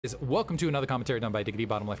Welcome to another commentary done by Diggity.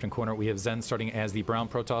 Bottom left hand corner, we have Zen starting as the brown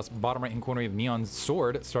Protoss. Bottom right hand corner, we have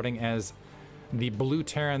NeonSword starting as the blue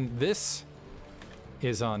Terran. This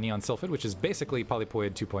is on Neon Sylphid, which is basically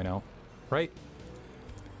Polypoid 2.0, right?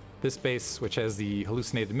 This base, which has the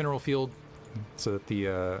hallucinated mineral field, so that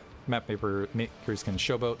the map makers can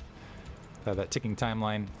showboat that ticking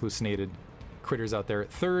timeline, hallucinated critters out there.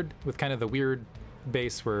 Third, with kind of the weird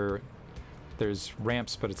base where there's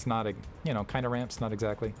ramps, but it's not a, you know, kind of ramps, not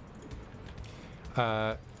exactly.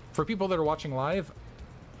 For people that are watching live,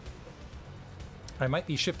 I might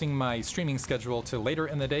be shifting my streaming schedule to later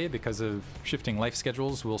in the day because of shifting life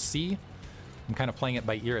schedules. We'll see. I'm kind of playing it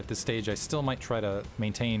by ear at this stage. I still might try to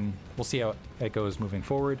maintain. We'll see how it goes moving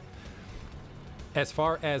forward. As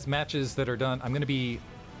far as matches that are done, I'm going to be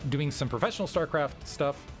doing some professional StarCraft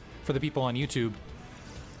stuff for the people on YouTube.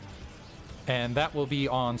 And that will be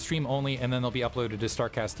on stream only, and then they'll be uploaded to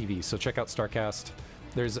Starcast TV. So check out Starcast.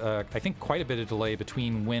 There's, I think, quite a bit of delay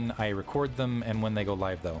between when I record them and when they go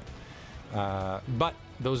live, though. But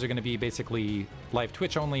those are going to be basically live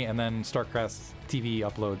Twitch only, and then Starcast TV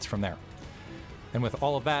uploads from there. And with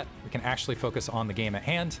all of that, we can actually focus on the game at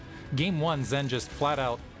hand. Game 1, Zen just flat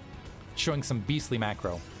out showing some beastly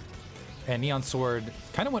macro. And NeonSword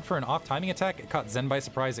kind of went for an off-timing attack. It caught Zen by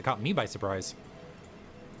surprise. It caught me by surprise,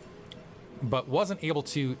 but wasn't able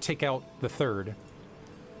to take out the third.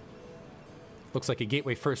 Looks like a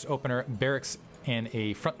gateway first opener, barracks, and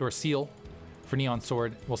a front door seal for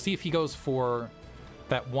NeonSword. We'll see if he goes for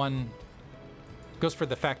that one, goes for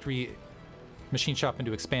the factory machine shop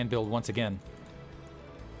into expand build once again.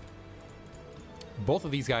 Both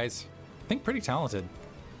of these guys, I think, pretty talented.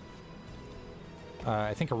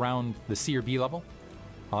 I think around the C or B level.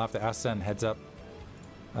 I'll have to ask Zen heads up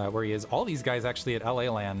where he is. All these guys actually at LA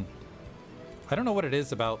LAN. I don't know what it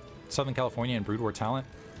is about Southern California and Brood War talent,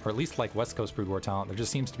 or at least like West Coast Brood War talent. There just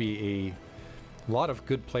seems to be a lot of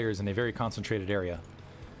good players in a very concentrated area.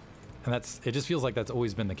 And it just feels like that's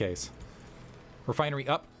always been the case. Refinery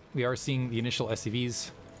up. We are seeing the initial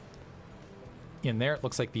SCVs in there. It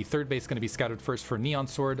looks like the third base is going to be scouted first for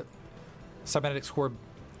NeonSword. Cybernetics Corps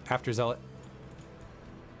after Zealot.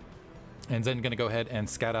 And then going to go ahead and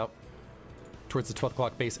scout out towards the 12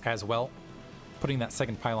 o'clock base as well, putting that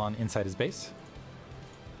second pylon inside his base.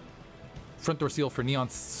 Front door seal for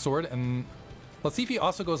NeonSword, and let's see if he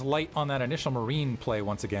also goes light on that initial Marine play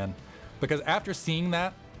once again. Because after seeing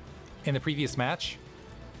that in the previous match,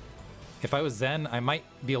 if I was Zen, I might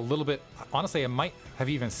be a little bit... Honestly, I might have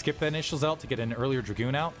even skipped that initial Zealot to get an earlier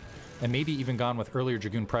Dragoon out, and maybe even gone with earlier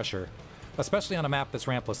Dragoon pressure, especially on a map that's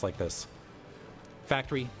rampless like this.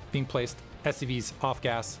 Factory being placed, SCVs off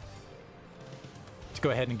gas to go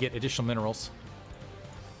ahead and get additional minerals.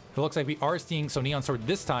 It looks like we are seeing, so NeonSword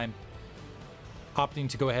this time opting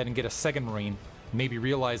to go ahead and get a second Marine, maybe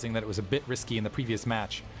realizing that it was a bit risky in the previous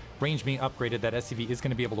match. Range being upgraded, that SCV is going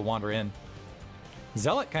to be able to wander in.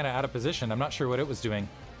 Zealot kind of out of position. I'm not sure what it was doing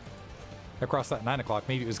across that 9 o'clock.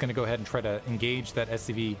 Maybe it was going to go ahead and try to engage that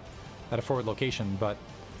SCV at a forward location, but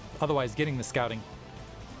otherwise getting the scouting.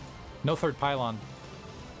 No third pylon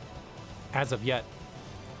as of yet.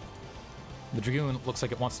 The Dragoon looks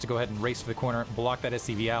like it wants to go ahead and race to the corner, block that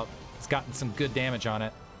SCV out. It's gotten some good damage on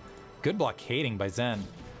it. Good blockading by Zen.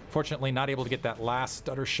 Fortunately, not able to get that last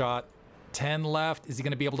stutter shot. 10 left. Is he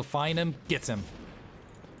going to be able to find him? Gets him.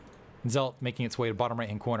 Zealot making its way to bottom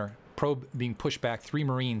right-hand corner. Probe being pushed back. 3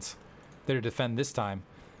 Marines there to defend this time.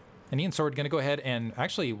 And NeonSword going to go ahead and...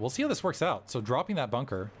 Actually, we'll see how this works out. So dropping that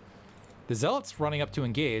bunker. The Zealot's running up to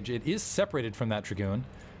engage. It is separated from that Dragoon.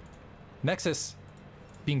 Nexus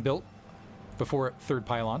being built before third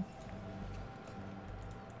pylon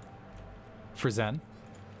for Zen.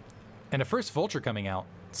 And a first Vulture coming out.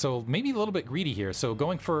 So maybe a little bit greedy here. So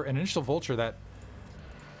going for an initial Vulture that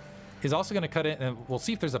is also going to cut in. And we'll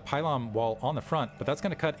see if there's a pylon wall on the front. But that's going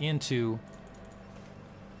to cut into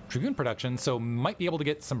Dragoon production. So might be able to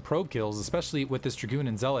get some probe kills, especially with this Dragoon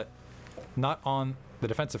and Zealot not on the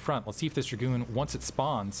defensive front. Let's see if this Dragoon, once it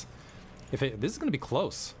spawns, this is going to be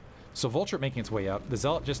close. So Vulture making its way out. The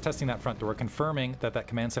Zealot just testing that front door, confirming that that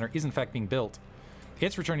command center is in fact being built.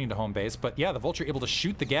 It's returning to home base, but yeah, the Vulture able to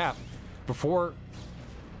shoot the gap before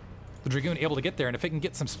the Dragoon able to get there, and if it can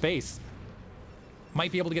get some space,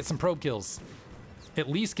 might be able to get some probe kills. At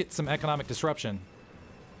least get some economic disruption.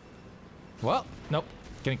 Well, nope.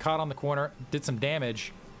 Getting caught on the corner, did some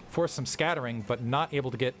damage, forced some scattering, but not able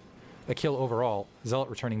to get a kill overall. Zealot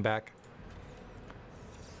returning back.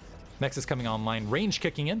 Nexus coming online, range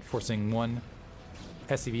kicking in, forcing one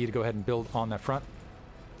SCV to go ahead and build on that front.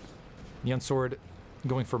 NeonSword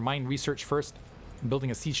going for mine research first, building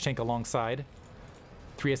a siege tank alongside.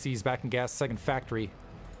 3 SCVs back in gas, second factory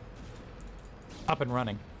up and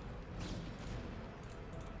running.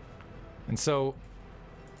 And so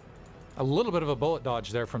a little bit of a bullet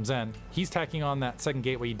dodge there from Zen. He's tacking on that second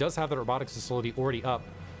gateway. He does have the robotics facility already up.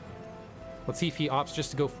 Let's see if he opts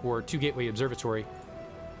just to go for 2 gateway observatory.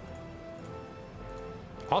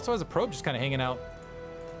 Also has a probe just kind of hanging out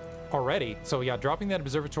already. So yeah, dropping that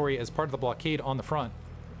observatory as part of the blockade on the front.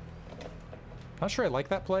 Not sure I like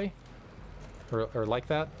that play. Or like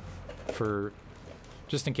that. For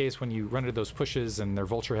just in case when you run into those pushes and they're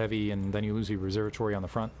vulture heavy and then you lose your observatory on the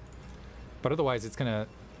front. But otherwise it's going to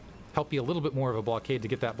help be a little bit more of a blockade to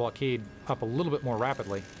get that blockade up a little bit more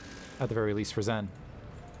rapidly, at the very least for Zen.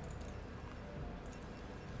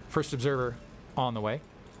 First observer on the way.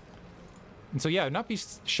 And so yeah, not be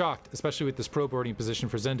shocked, especially with this probe already in position,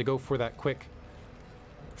 for Zen to go for that quick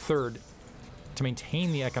third to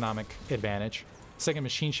maintain the economic advantage. Second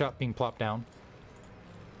machine shop being plopped down.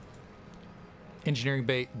 Engineering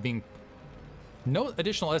bay being... No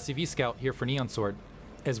additional SCV scout here for NeonSword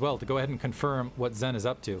as well to go ahead and confirm what Zen is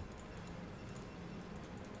up to.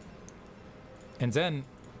 And Zen,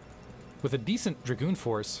 with a decent Dragoon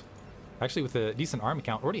force, actually with a decent army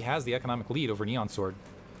count, already has the economic lead over NeonSword.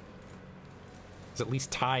 It's at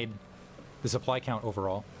least tied the supply count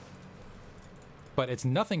overall. But it's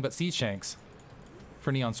nothing but siege tanks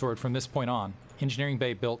for NeonSword from this point on. Engineering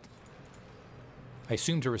bay built, I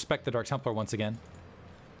assume, to respect the Dark Templar once again.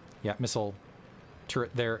 Yeah, missile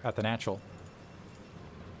turret there at the natural.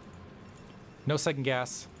 No second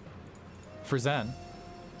gas for Zen.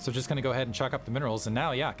 So just going to go ahead and chalk up the minerals. And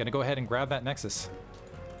now, yeah, going to go ahead and grab that Nexus.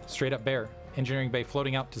 Straight up bear. Engineering bay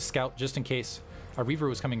floating out to scout just in case a Reaver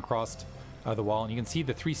was coming across the wall. And you can see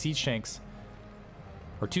the 3 siege tanks,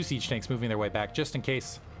 or 2 siege tanks moving their way back just in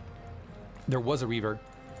case there was a Reaver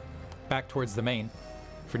back towards the main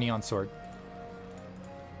for NeonSword.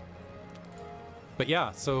 But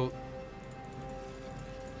yeah, so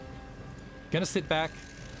gonna sit back.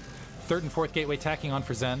 3rd and 4th gateway tacking on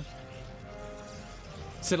for Zen.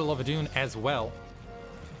 Citadel of Adun as well.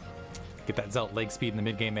 Get that Zelt leg speed in the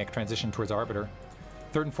mid-game, make transition towards Arbiter.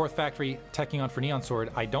 3rd and 4th factory tacking on for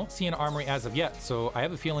NeonSword. I don't see an armory as of yet, so I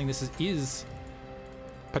have a feeling this is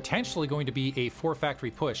potentially going to be a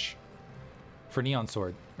 4-factory push for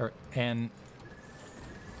NeonSword. And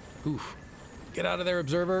oof. Get out of there,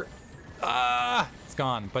 Observer. Ah! It's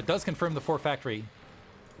gone, but does confirm the 4-factory.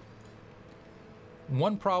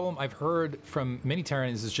 One problem I've heard from many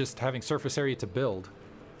Terrans is just having surface area to build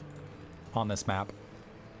on this map.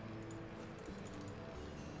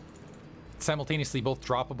 Simultaneously both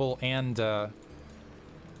droppable and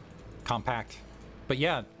compact. But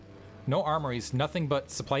yeah, no armories, nothing but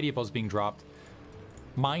supply depots being dropped.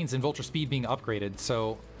 Mines and Vulture speed being upgraded,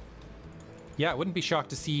 so yeah, I wouldn't be shocked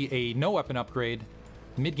to see a no weapon upgrade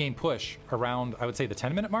mid-game push around, I would say, the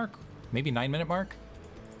 10-minute mark, maybe 9-minute mark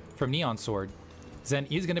from NeonSword. Zen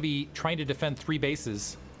is going to be trying to defend 3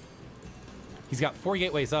 bases. He's got 4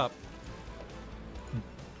 gateways up.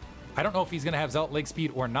 I don't know if he's going to have Zelt leg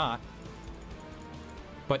speed or not,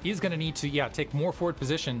 but is going to need to, yeah, take more forward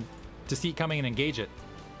position to see it coming and engage it.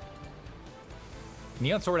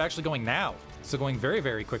 NeonSword actually going now, so going very,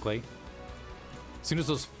 very quickly. As soon as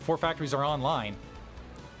those 4 factories are online.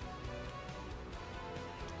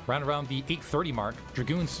 Around the 8:30 mark,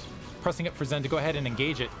 Dragoons pressing up for Zen to go ahead and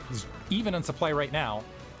engage it. He's even on supply right now,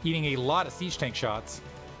 eating a lot of siege tank shots.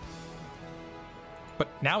 But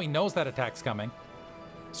now he knows that attack's coming.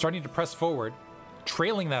 Starting to press forward,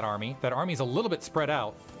 trailing that army. That army's a little bit spread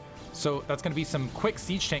out. So that's going to be some quick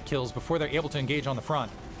siege tank kills before they're able to engage on the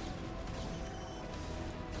front.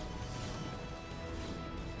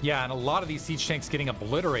 Yeah, and a lot of these siege tanks getting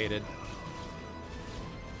obliterated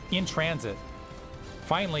in transit.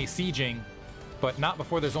 Finally sieging, but not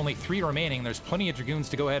before there's only 3 remaining. There's plenty of Dragoons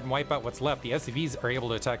to go ahead and wipe out what's left. The SCVs are able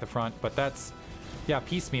to attack the front, but that's, yeah,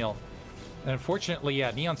 piecemeal. And unfortunately,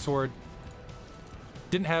 yeah, NeonSword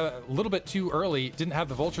didn't have, a little bit too early, didn't have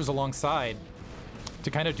the Vultures alongside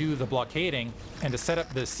to kind of do the blockading and to set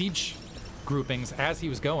up the siege groupings as he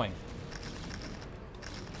was going.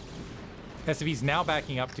 SCV's now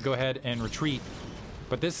backing up to go ahead and retreat.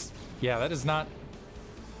 But this, yeah, that does not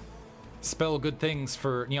spell good things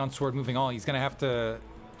for NeonSword moving on. He's going to have to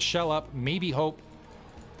shell up, maybe hope.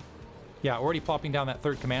 Yeah, already plopping down that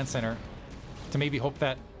 3rd command center to maybe hope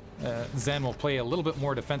that Zen will play a little bit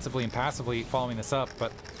more defensively and passively following this up.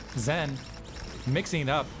 But Zen, mixing it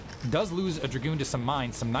up, does lose a Dragoon to some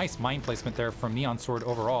mines. Some nice mine placement there from NeonSword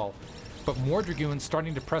overall. But more Dragoons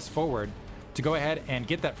starting to press forward to go ahead and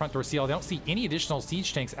get that front door seal. I don't see any additional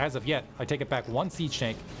siege tanks as of yet. I take it back, 1 siege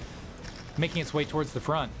tank making its way towards the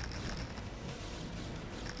front.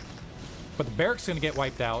 But the Barracks going to get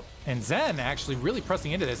wiped out, and Zen actually really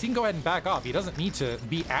pressing into this. He can go ahead and back off. He doesn't need to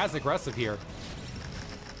be as aggressive here.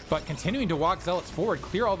 But continuing to walk Zealots forward,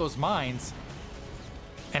 clear all those mines,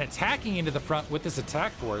 and attacking into the front with this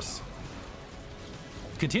attack force.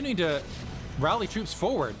 Continuing to rally troops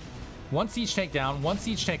forward. One siege tank down, one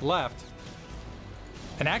siege tank left.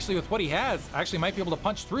 And actually with what he has, actually might be able to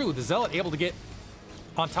punch through. The Zealot able to get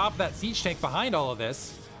on top of that siege tank behind all of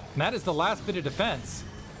this. And that is the last bit of defense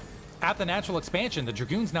at the natural expansion. The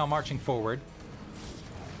Dragoons now marching forward.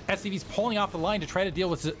 SCV's pulling off the line to try to deal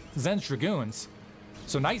with Zen's Dragoons.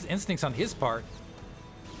 So nice instincts on his part.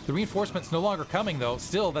 The reinforcements no longer coming though.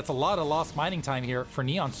 Still, that's a lot of lost mining time here for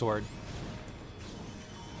NeonSword.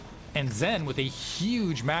 And Zen with a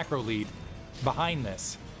huge macro lead behind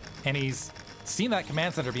this. And he's seen that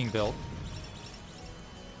command center being built.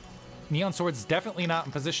 NeonSword's definitely not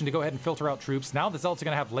in position to go ahead and filter out troops. Now the Zealots are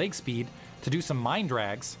going to have leg speed to do some mine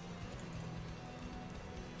drags.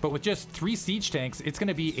 But with just 3 siege tanks, it's going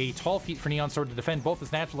to be a tall feat for NeonSword to defend both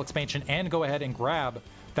his natural expansion and go ahead and grab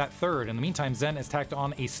that third. In the meantime, Zen has tacked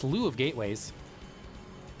on a slew of gateways.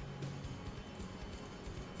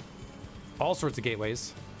 All sorts of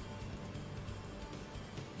gateways.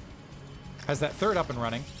 Has that third up and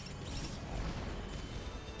running.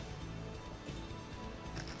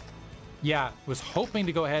 Yeah, was hoping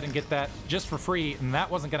to go ahead and get that just for free, and that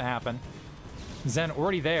wasn't going to happen. Zen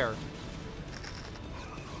already there.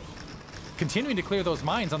 Continuing to clear those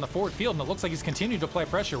mines on the forward field, and it looks like he's continuing to apply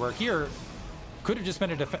pressure, where here could have just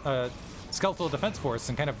been a skeletal defense force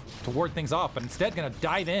and kind of to ward things off, but instead going to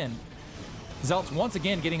dive in. Zealots once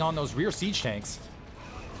again getting on those rear siege tanks.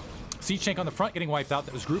 Siege tank on the front getting wiped out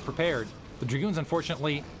that was group prepared. The Dragoons,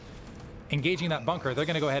 unfortunately, engaging that bunker. They're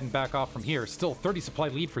going to go ahead and back off from here. Still 30 supply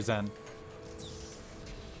lead for Zen.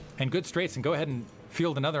 And good straights, and go ahead and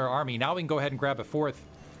field another army. Now we can go ahead and grab a fourth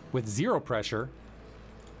with 0 pressure.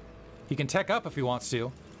 He can tech up if he wants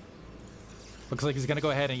to. Looks like he's going to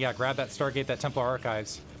go ahead and, yeah, grab that Stargate, that Templar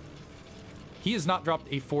Archives. He has not dropped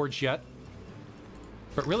a forge yet,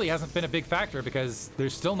 but really hasn't been a big factor because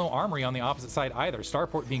there's still no armory on the opposite side either.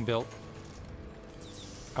 Starport being built.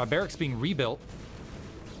 Barracks being rebuilt.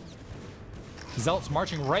 Zealots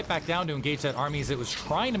marching right back down to engage that army as it was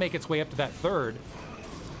trying to make its way up to that third.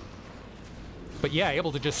 But yeah,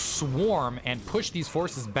 able to just swarm and push these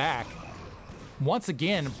forces back. Once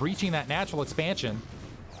again, breaching that natural expansion.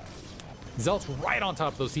 Zealots right on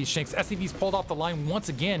top of those siege tanks. SCV's pulled off the line once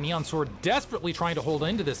again. NeonSword desperately trying to hold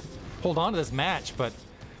on to this match, but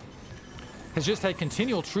has just had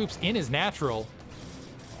continual troops in his natural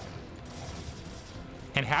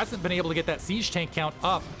and hasn't been able to get that siege tank count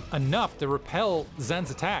up enough to repel Zen's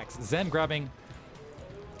attacks. Zen grabbing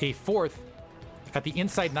a fourth at the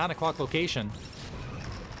inside 9 o'clock location.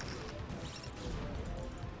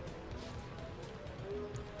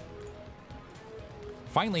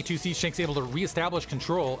 Finally, 2 siege tanks able to reestablish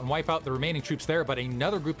control and wipe out the remaining troops there, but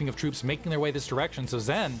another grouping of troops making their way this direction. So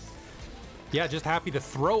Zen, yeah, just happy to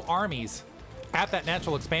throw armies at that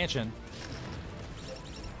natural expansion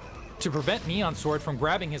to prevent NeonSword from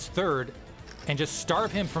grabbing his third and just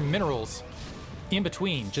starve him from minerals in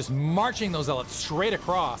between. Just marching those Zealots straight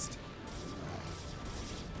across.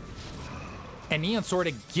 And NeonSword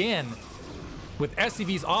again, with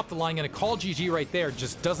SCVs off the line, going to call GG right there.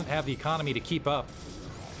 Just doesn't have the economy to keep up.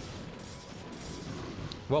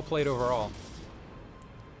 Well played overall.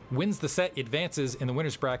 Wins the set, advances in the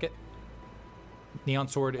winner's bracket.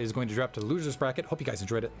 NeonSword is going to drop to the loser's bracket. Hope you guys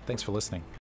enjoyed it. Thanks for listening.